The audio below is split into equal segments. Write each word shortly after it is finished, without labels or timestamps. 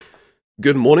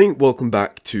Good morning, welcome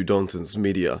back to Don'tons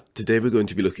Media. Today we're going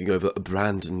to be looking over a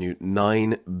brand new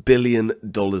 $9 billion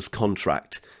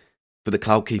contract for the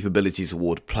Cloud Capabilities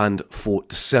Award planned for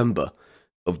December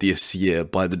of this year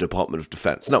by the Department of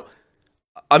Defense. Now,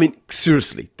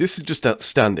 seriously, this is just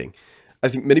outstanding. I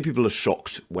think many people are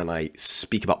shocked when I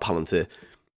speak about Palantir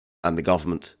and the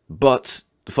government, but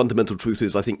the fundamental truth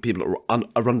is I think people are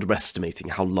underestimating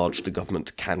how large the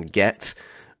government can get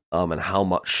and how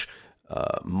much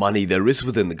money there is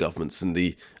within the governments, and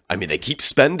they keep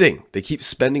spending. They keep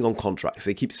spending on contracts.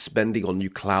 They keep spending on new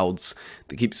clouds.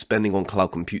 They keep spending on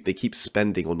cloud compute. They keep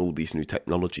spending on all these new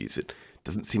technologies. It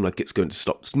doesn't seem like it's going to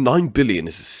stop. $9 billion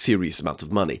is a serious amount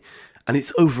of money, and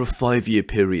it's over a 5-year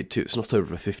period too. It's not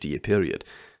over a 50-year period.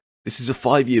 This is a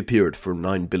 5-year period for a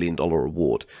 $9 billion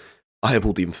award. I have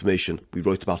all the information. We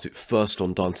wrote about it first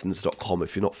on Dantons.com.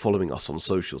 If you're not following us on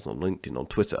socials, on LinkedIn, on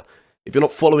Twitter, if you're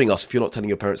not following us, if you're not telling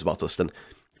your parents about us, then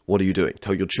what are you doing?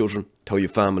 Tell your children, tell your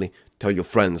family, tell your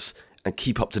friends, and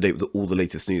keep up to date with all the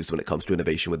latest news when it comes to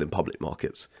innovation within public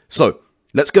markets. So,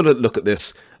 let's go to look at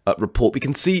this report. We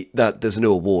can see that there's a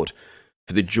new award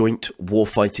for the Joint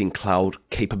Warfighting Cloud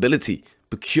Capability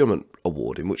Procurement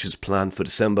Award, in which is planned for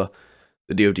December.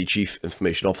 The DoD Chief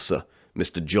Information Officer,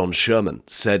 Mr. John Sherman,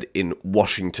 said in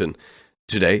Washington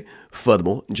today.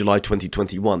 Furthermore, in July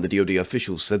 2021, the DoD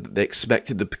officials said that they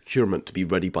expected the procurement to be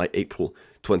ready by April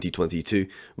 2022.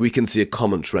 We can see a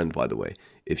common trend, by the way.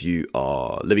 If you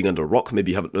are living under a rock,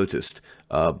 maybe you haven't noticed,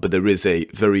 but there is a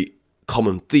very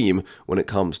common theme when it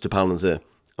comes to Palantir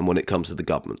and when it comes to the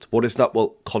government. What is that?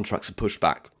 Well, contracts are pushed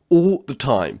back all the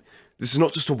time. This is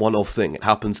not just a one-off thing. It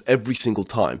happens every single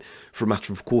time for a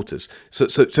matter of quarters. So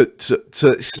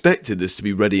expected this to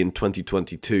be ready in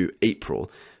 2022, April,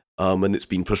 and it's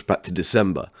been pushed back to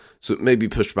December. So it may be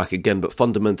pushed back again, but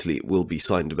fundamentally it will be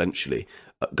signed eventually.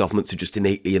 Governments are just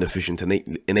innately inefficient,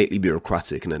 innately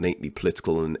bureaucratic, and innately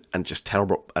political, and just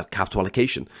terrible at capital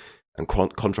allocation and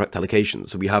contract allocation.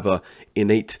 So we have a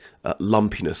innate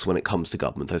lumpiness when it comes to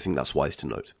government. I think that's wise to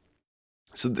note.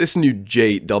 So this new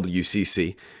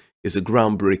JWCC is a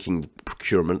groundbreaking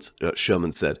procurement,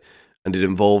 Sherman said, and it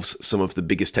involves some of the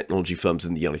biggest technology firms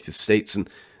in the United States. And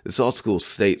this article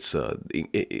states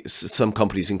some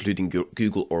companies, including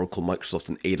Google, Oracle, Microsoft,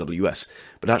 and AWS,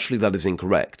 but actually that is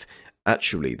incorrect.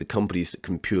 Actually, the companies that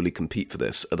can purely compete for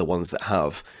this are the ones that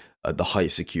have the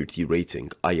highest security rating,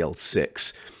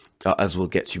 IL6, as we'll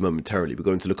get to momentarily. We're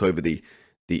going to look over the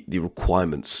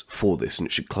requirements for this, and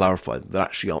it should clarify that there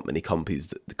actually aren't many companies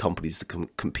that can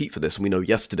compete for this. And we know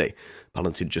yesterday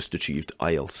Palantir just achieved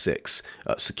IL6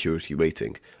 security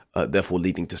rating, therefore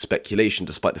leading to speculation,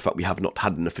 despite the fact we have not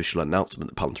had an official announcement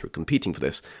that Palantir are competing for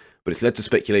this. But it's led to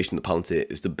speculation that Palantir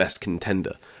is the best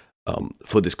contender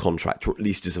for this contract, or at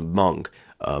least is among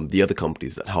the other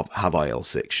companies that have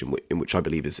IL6, in which I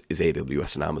believe is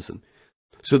AWS and Amazon.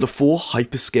 So the 4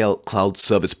 hyperscale cloud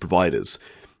service providers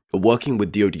are working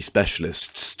with DoD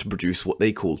specialists to produce what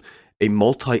they call a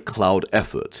multi-cloud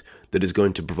effort that is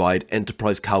going to provide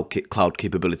enterprise cloud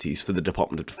capabilities for the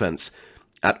Department of Defense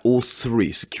at all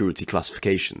 3 security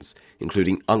classifications,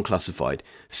 including unclassified,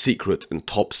 secret, and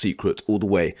top secret, all the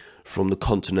way from the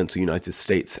continental United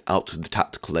States out to the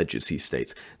tactical edges, he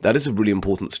states. That is a really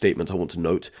important statement I want to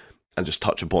note and just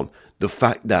touch upon. The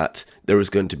fact that there is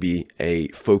going to be a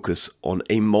focus on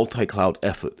a multi-cloud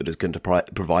effort that is going to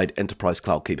provide enterprise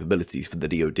cloud capabilities for the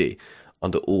DoD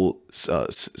under all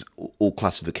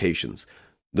classifications.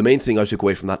 The main thing I took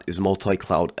away from that is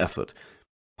multi-cloud effort.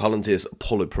 Palantir's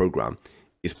Apollo program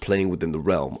is playing within the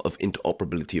realm of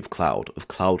interoperability of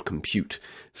cloud compute.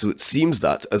 So it seems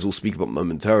that, as we'll speak about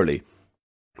momentarily,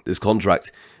 this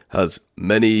contract has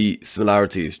many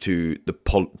similarities to the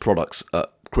products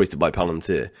created by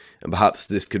Palantir, and perhaps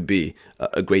this could be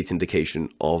a great indication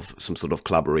of some sort of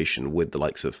collaboration with the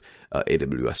likes of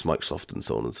AWS, Microsoft, and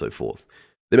so on and so forth.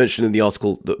 They mentioned in the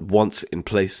article that once in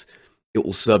place, it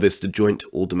will service the Joint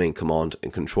All-Domain Command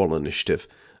and Control Initiative,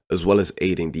 as well as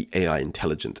aiding the AI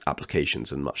intelligent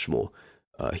applications and much more.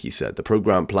 He said the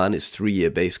program plan is 3-year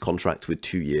base contract with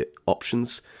 2-year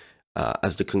options.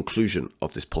 As the conclusion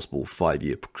of this possible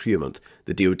 5-year procurement,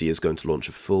 the DoD is going to launch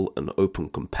a full and open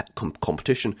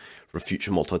competition for a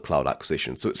future multi-cloud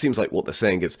acquisition. So it seems like what they're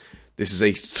saying is this is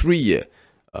a 3-year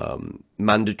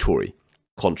mandatory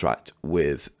contract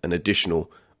with an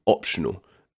additional optional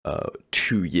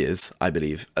 2 years, I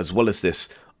believe. As well as this,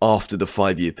 after the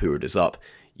 5-year period is up,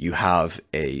 you have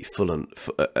a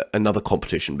another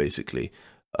competition basically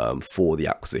for the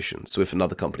acquisition. So if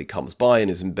another company comes by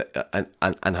and is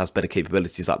and has better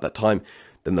capabilities at that time,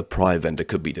 then the prior vendor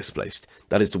could be displaced.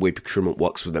 That is the way procurement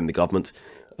works within the government,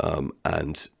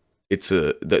 and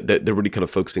they're really kind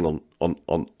of focusing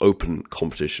on open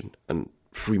competition and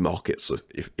free markets,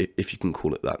 if you can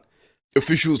call it that.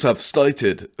 Officials have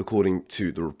cited, according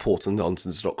to the report on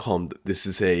Dantons.com, that this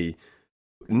is a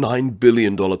 $9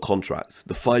 billion contract.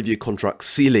 The 5-year contract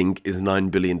ceiling is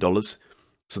 $9 billion.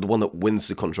 So the one that wins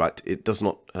the contract, it does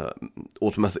not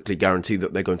automatically guarantee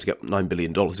that they're going to get $9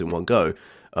 billion in one go,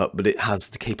 but it has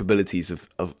the capabilities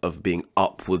of being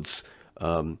upwards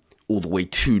all the way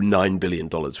to $9 billion,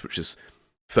 which is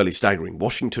fairly staggering.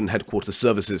 Washington Headquarters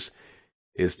Services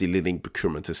is the leading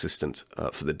procurement assistant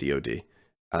for the DoD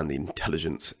and the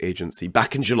intelligence agency.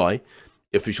 Back in July,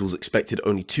 officials expected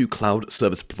only 2 cloud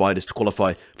service providers to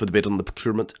qualify for the bid on the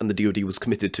procurement, and the DoD was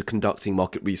committed to conducting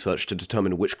market research to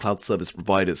determine which cloud service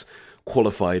providers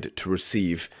qualified to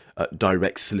receive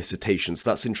direct solicitations.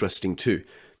 That's interesting too.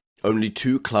 Only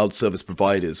 2 cloud service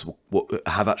providers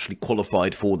have actually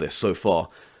qualified for this so far.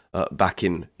 Back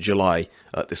in July,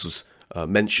 this was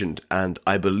mentioned, and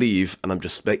I believe, and I'm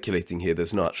just speculating here,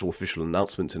 there's no actual official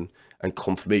announcement and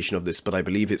confirmation of this, but I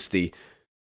believe it's the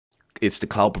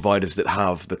cloud providers that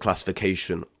have the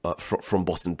classification from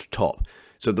bottom to top.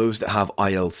 So those that have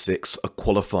IL6 are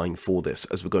qualifying for this,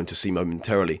 as we're going to see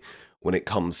momentarily when it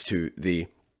comes to the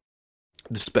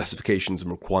specifications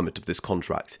and requirement of this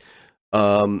contract.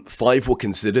 5 were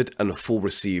considered, and 4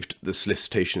 received the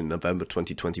solicitation in November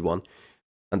 2021.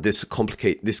 And this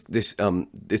complicated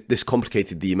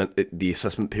the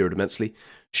assessment period immensely.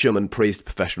 Sherman praised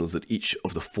professionals at each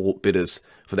of the 4 bidders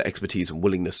for their expertise and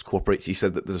willingness to cooperate. He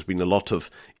said that there's been a lot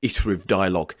of iterative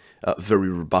dialogue, very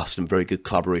robust and very good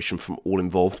collaboration from all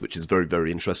involved, which is very,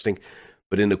 very interesting.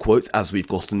 But in a quote, as we've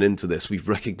gotten into this, we've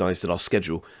recognized that our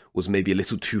schedule was maybe a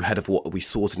little too ahead of what we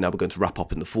thought, and now we're going to wrap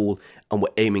up in the fall, and we're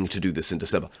aiming to do this in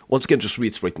December. Once again, just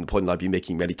reiterating the point that I've been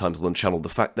making many times on the channel, the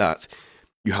fact that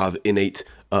you have innate,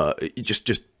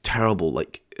 just terrible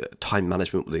time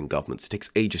management within governments. It takes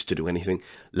ages to do anything,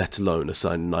 let alone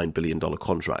assign a $9 billion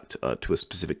contract to a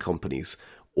specific companies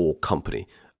or company.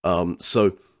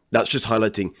 So that's just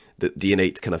highlighting the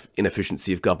innate kind of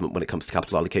inefficiency of government when it comes to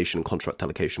capital allocation and contract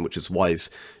allocation, which is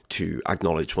wise to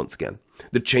acknowledge once again.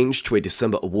 The change to a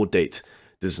December award date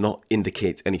does not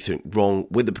indicate anything wrong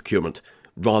with the procurement.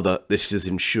 Rather, this is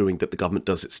ensuring that the government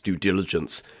does its due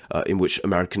diligence in which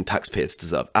American taxpayers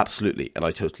deserve. Absolutely, and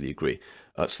I totally agree.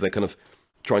 So they're kind of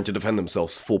trying to defend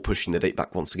themselves for pushing the date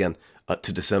back once again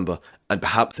to December. And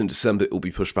perhaps in December it will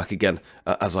be pushed back again,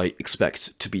 as I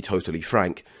expect, to be totally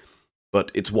frank. But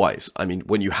it's wise. I mean,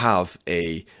 when you have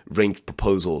a range of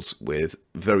proposals with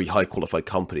very high qualified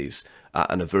companies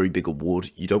and a very big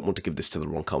award, you don't want to give this to the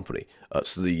wrong company.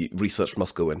 So the research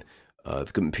must go in,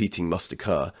 the competing must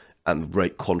occur, and the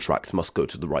right contract must go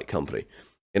to the right company.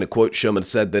 In a quote, Sherman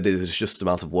said that it is just the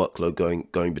amount of workload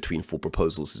going between 4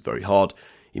 proposals is very hard.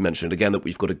 He mentioned again that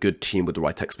we've got a good team with the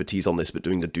right expertise on this, but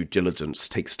doing the due diligence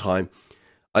takes time.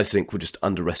 I think we're just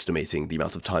underestimating the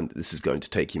amount of time that this is going to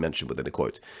take, he mentioned within a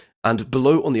quote. And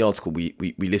below on the article, we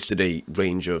listed a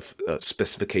range of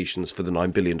specifications for the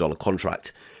 $9 billion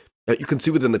contract. You can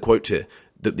see within the quote here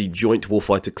that the Joint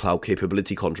Warfighter Cloud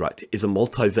Capability Contract is a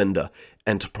multi-vendor,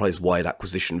 enterprise-wide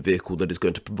acquisition vehicle that is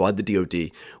going to provide the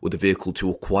DoD with a vehicle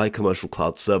to acquire commercial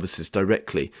cloud services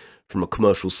directly from a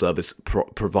commercial service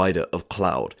provider of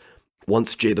cloud.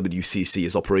 Once JWCC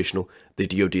is operational, the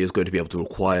DoD is going to be able to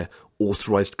acquire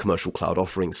authorized commercial cloud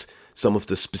offerings. Some of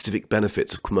the specific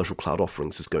benefits of commercial cloud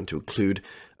offerings is going to include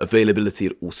availability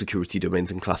at all security domains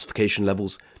and classification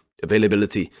levels,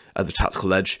 availability at the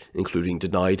tactical edge, including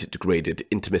denied, degraded,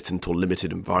 intermittent or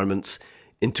limited environments,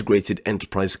 integrated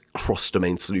enterprise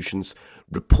cross-domain solutions,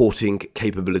 reporting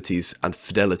capabilities and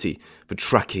fidelity for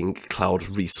tracking cloud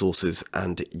resources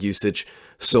and usage,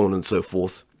 so on and so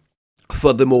forth.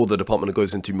 Furthermore, the department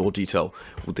goes into more detail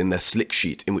within their slick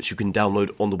sheet, in which you can download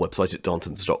on the website at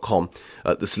Dantons.com.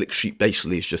 The slick sheet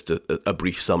basically is just a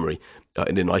brief summary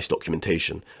in a nice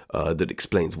documentation that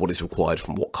explains what is required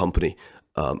from what company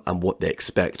and what they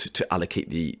expect to allocate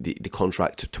the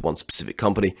contract to one specific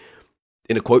company.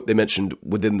 In a quote, they mentioned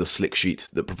within the slick sheet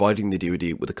that providing the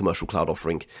DoD with a commercial cloud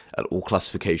offering at all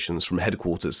classifications from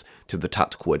headquarters to the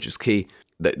tactical edge is key.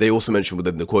 They also mentioned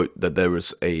within the quote that there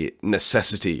is a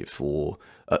necessity for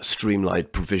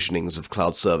streamlined provisionings of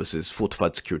cloud services,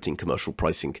 fortified security and commercial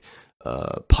pricing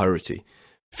priority.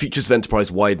 Features of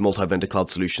enterprise-wide multi-vendor cloud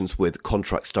solutions with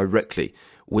contracts directly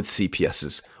with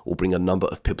CPSs will bring a number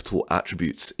of pivotal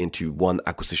attributes into one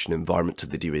acquisition environment to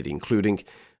the DoD, including,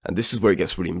 and this is where it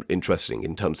gets really interesting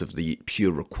in terms of the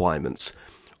pure requirements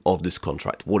of this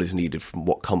contract, what is needed from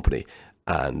what company,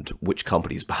 and which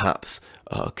companies perhaps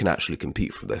can actually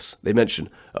compete for this. They mention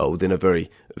within a very,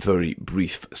 very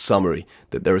brief summary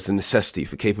that there is a necessity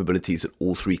for capabilities at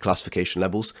all three classification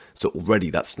levels. So already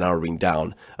that's narrowing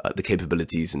down the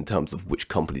capabilities in terms of which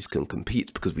companies can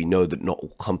compete, because we know that not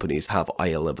all companies have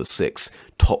IL level 6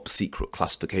 top secret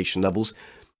classification levels.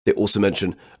 They also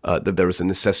mention that there is a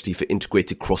necessity for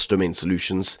integrated cross-domain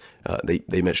solutions.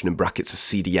 They mention in brackets a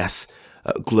CDS,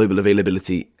 global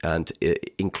availability and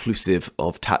inclusive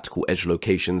of tactical edge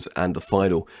locations, and the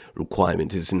final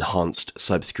requirement is enhanced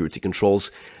cybersecurity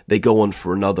controls. They go on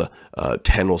for another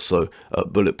 10 or so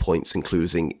bullet points,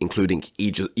 including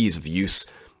ease of use,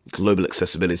 global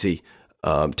accessibility,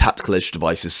 tactical edge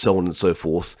devices, so on and so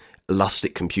forth,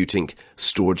 elastic computing,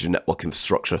 storage and network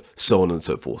infrastructure, so on and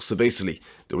so forth. So basically,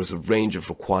 there is a range of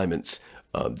requirements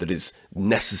that is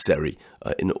necessary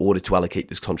in order to allocate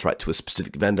this contract to a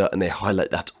specific vendor, and they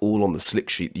highlight that all on the slick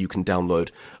sheet that you can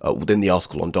download within the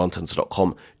article on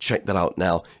Dantons.com. Check that out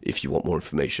now if you want more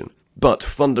information. But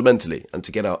fundamentally, and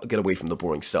to get away from the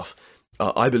boring stuff,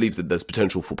 I believe that there's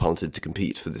potential for Palantir to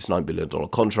compete for this $9 billion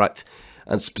contract,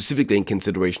 and specifically in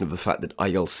consideration of the fact that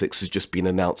IL6 has just been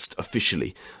announced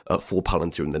officially for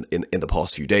Palantir in the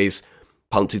past few days.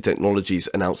 Palantir Technologies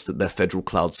announced that their federal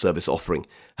cloud service offering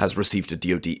has received a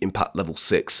DoD Impact Level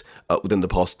 6 within the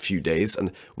past few days,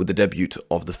 and with the debut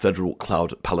of the federal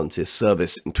cloud Palantir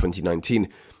service in 2019,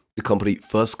 the company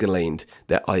first gained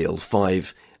their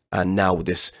IL5, and now with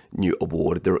this new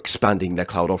award, they're expanding their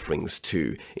cloud offerings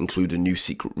to include a new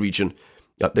secret region.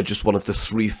 They're just one of the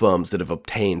 3 firms that have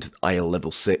obtained IL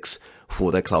Level 6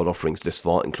 for their cloud offerings this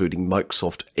far, including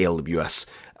Microsoft, AWS,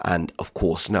 and of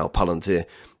course now Palantir.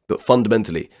 But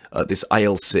fundamentally, this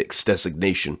IL6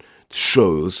 designation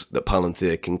shows that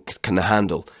Palantir can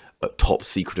handle top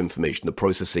secret information, the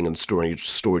processing and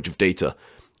storage of data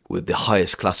with the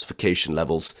highest classification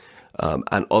levels.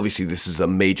 And obviously this is a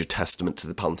major testament to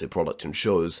the Palantir product and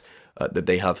shows that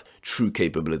they have true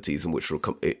capabilities in which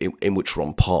are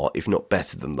on par, if not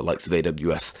better than the likes of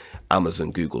AWS,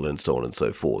 Amazon, Google, and so on and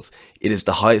so forth. It is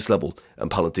the highest level,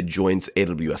 and Palantir joins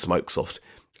AWS, Microsoft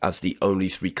as the only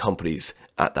 3 companies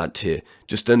at that tier.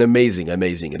 Just an amazing,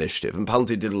 amazing initiative. And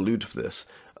Palantir did allude to this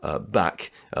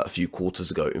back a few quarters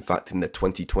ago. In fact, in their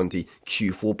 2020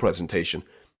 Q4 presentation,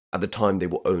 at the time they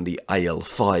were only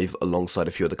IL5 alongside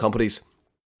a few other companies.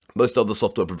 Most other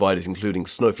software providers, including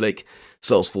Snowflake,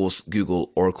 Salesforce,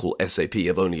 Google, Oracle, SAP,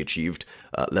 have only achieved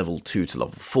level 2 to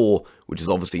level 4, which is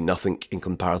obviously nothing in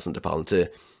comparison to Palantir.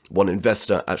 One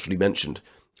investor actually mentioned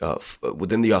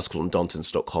within the article on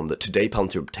Dantons.com that today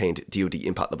Palantir obtained DoD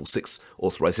Impact Level 6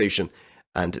 authorization,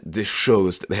 and this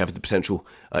shows that they have the potential,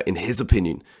 in his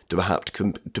opinion, to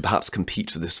perhaps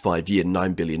compete for this 5-year,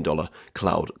 $9 billion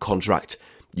cloud contract.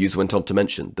 User went on to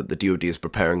mention that the DoD is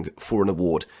preparing for an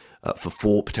award for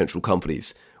 4 potential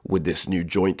companies with this new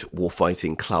Joint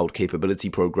Warfighting Cloud Capability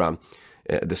Program,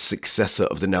 the successor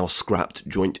of the now scrapped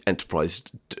Joint Enterprise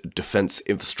Defense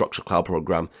Infrastructure Cloud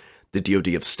Program. The DoD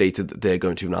have stated that they're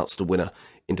going to announce the winner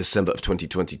in December of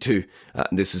 2022.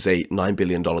 And this is a $9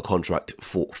 billion contract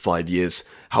for 5 years.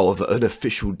 However, an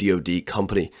official DoD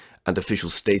company and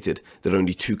officials stated that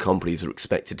only 2 companies are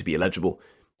expected to be eligible.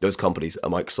 Those companies are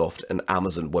Microsoft and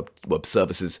Amazon Web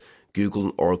Services. Google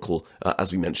and Oracle,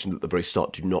 as we mentioned at the very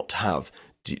start, do not have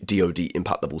DoD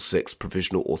Impact Level 6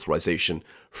 provisional authorization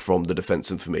from the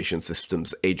Defense Information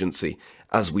Systems Agency.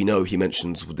 As we know, he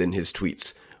mentions within his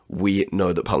tweets, we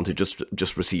know that Palantir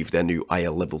just received their new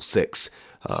IL Level 6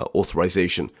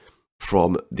 authorization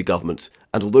from the government.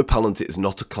 And although Palantir is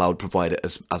not a cloud provider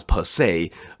as per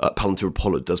se, Palantir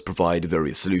Apollo does provide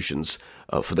various solutions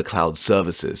for the cloud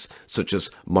services, such as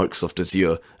Microsoft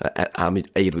Azure,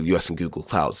 AWS, and Google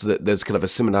Cloud. So there's kind of a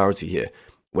similarity here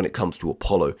when it comes to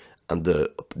Apollo and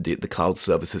the cloud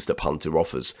services that Palantir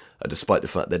offers, despite the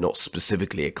fact they're not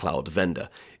specifically a cloud vendor.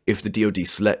 If the DoD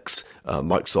selects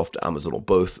Microsoft, Amazon, or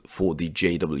both for the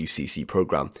JWCC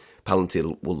program,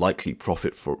 Palantir will likely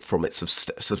profit from it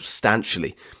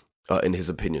substantially, in his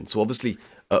opinion. So obviously,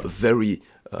 very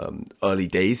early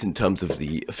days in terms of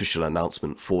the official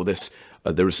announcement for this.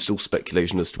 There is still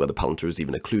speculation as to whether Palantir is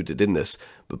even included in this,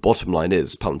 but bottom line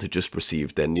is Palantir just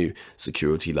received their new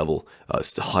security level.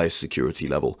 It's the highest security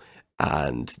level,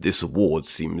 and this award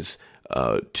seems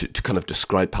to kind of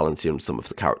describe Palantir and some of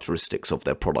the characteristics of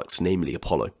their products, namely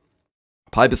Apollo.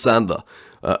 Piper Sandler,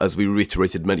 as we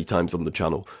reiterated many times on the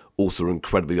channel, also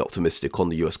incredibly optimistic on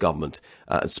the US government,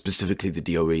 and specifically the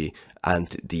DOE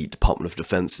and the Department of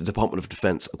Defense. The Department of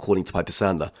Defense, according to Piper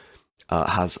Sandler,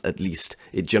 generates at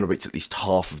least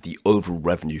half of the overall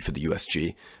revenue for the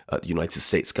USG, the United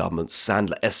States government.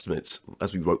 Sandler estimates,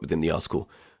 as we wrote within the article,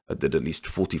 that at least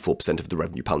 44% of the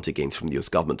revenue Palantir gains from the US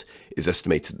government is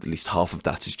estimated at least half of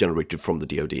that is generated from the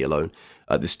DoD alone.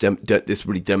 This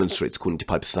really demonstrates, according to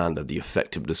Piper Sandler, the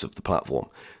effectiveness of the platform.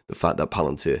 The fact that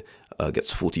Palantir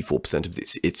gets 44% of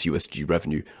its USG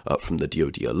revenue from the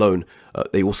DoD alone.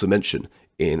 They also mention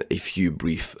in a few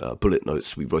brief bullet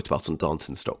notes we wrote about on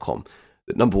Dantons.com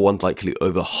that number one, likely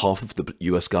over half of the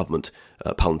US government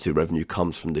Palantir revenue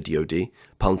comes from the DoD.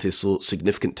 Palantir saw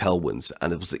significant tailwinds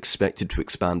and it was expected to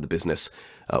expand the business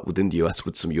within the US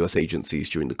with some US agencies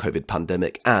during the COVID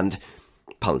pandemic, and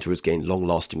Palantir has gained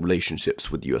long-lasting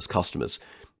relationships with US customers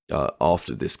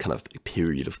after this kind of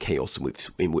period of chaos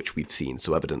in which we've seen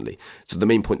so evidently. So the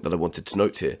main point that I wanted to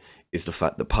note here is the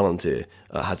fact that Palantir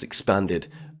has expanded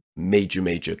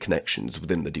major connections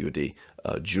within the DoD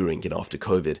during and after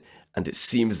COVID, and it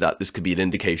seems that this could be an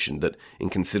indication that in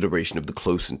consideration of the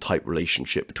close and tight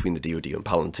relationship between the DoD and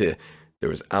Palantir,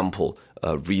 there is ample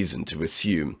reason to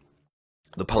assume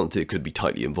that Palantir could be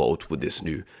tightly involved with this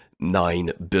new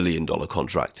 $9 billion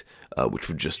contract, which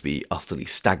would just be utterly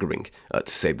staggering,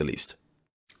 to say the least.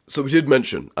 So we did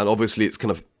mention, and obviously it's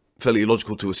kind of fairly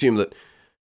logical to assume that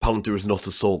Palantir is not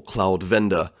a sole cloud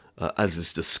vendor, as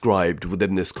is described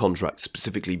within this contract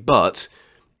specifically, but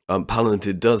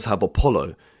Palantir does have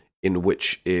Apollo, in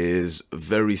which is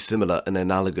very similar and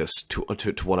analogous to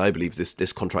what I believe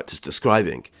this contract is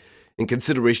describing. In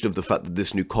consideration of the fact that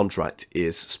this new contract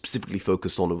is specifically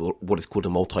focused on what is called a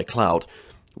multi-cloud,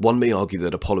 one may argue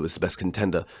that Apollo is the best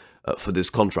contender for this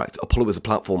contract. Apollo is a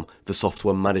platform for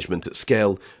software management at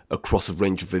scale across a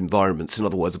range of environments. In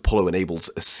other words, Apollo enables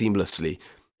a seamlessly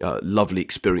lovely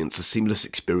experience, a seamless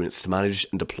experience to manage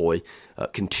and deploy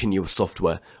continuous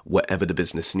software wherever the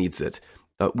business needs it.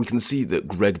 We can see that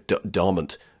Greg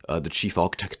Darmont, the chief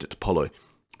architect at Apollo,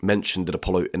 mentioned that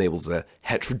Apollo enables a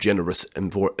heterogeneous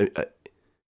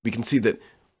we can see that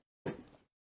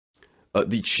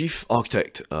the chief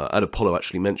architect at Apollo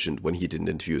actually mentioned when he did an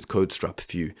interview with CodeStrap a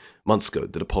few months ago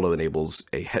that Apollo enables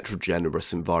a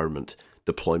heterogeneous environment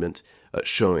deployment,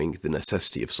 showing the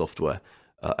necessity of software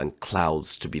and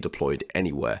clouds to be deployed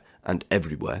anywhere and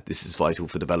everywhere. This is vital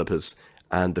for developers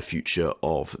and the future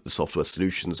of the software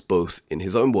solutions, both, in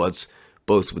his own words,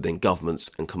 both within governments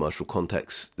and commercial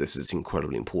contexts. This is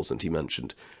incredibly important, he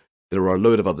mentioned. There are a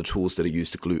load of other tools that are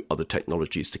used to glue other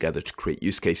technologies together to create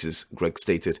use cases, Greg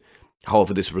stated.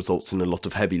 However, this results in a lot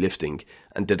of heavy lifting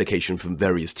and dedication from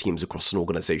various teams across an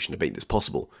organization to make this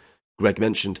possible. Greg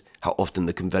mentioned how often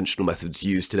the conventional methods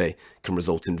used today can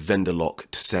result in vendor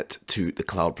lock to set to the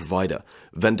cloud provider.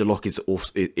 Vendor lock is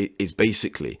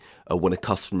basically when a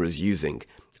customer is using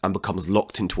and becomes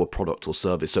locked into a product or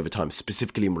service over time,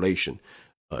 specifically in relation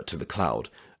to the cloud.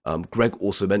 Greg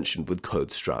also mentioned with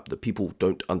CodeStrap that people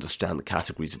don't understand the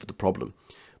categories of the problem.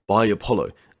 By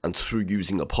Apollo, and through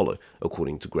using Apollo,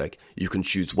 according to Greg, you can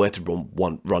choose where to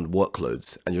run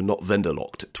workloads, and you're not vendor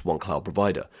locked to one cloud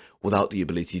provider. Without the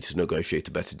ability to negotiate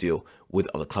a better deal with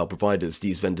other cloud providers,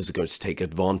 these vendors are going to take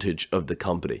advantage of the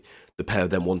company. The pair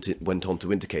then went on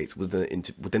to indicate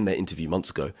within their interview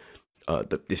months ago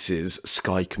that this is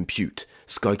Sky Compute.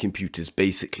 Sky Compute is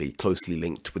basically closely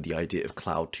linked with the idea of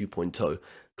Cloud 2.0,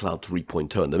 Cloud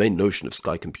 3.0, and the main notion of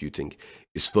Sky Computing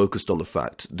is focused on the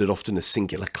fact that often a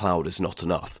singular cloud is not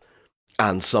enough,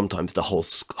 and sometimes the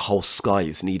whole sky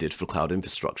is needed for cloud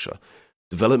infrastructure.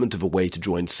 Development of a way to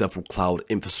join several cloud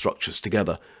infrastructures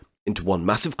together into one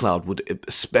massive cloud would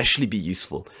especially be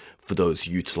useful for those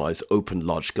who utilize open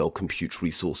large-scale compute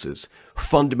resources.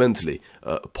 Fundamentally,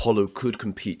 Apollo could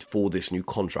compete for this new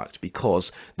contract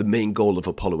because the main goal of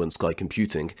Apollo and Sky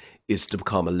Computing is to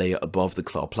become a layer above the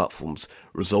cloud platforms,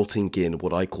 resulting in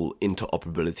what I call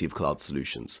interoperability of cloud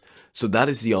solutions. So that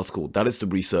is the article, that is the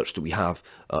research that we have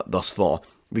thus far.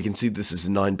 We can see this is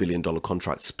a $9 billion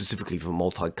contract specifically for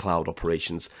multi-cloud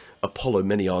operations. Apollo,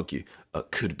 many argue,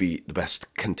 could be the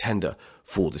best contender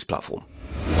for this platform.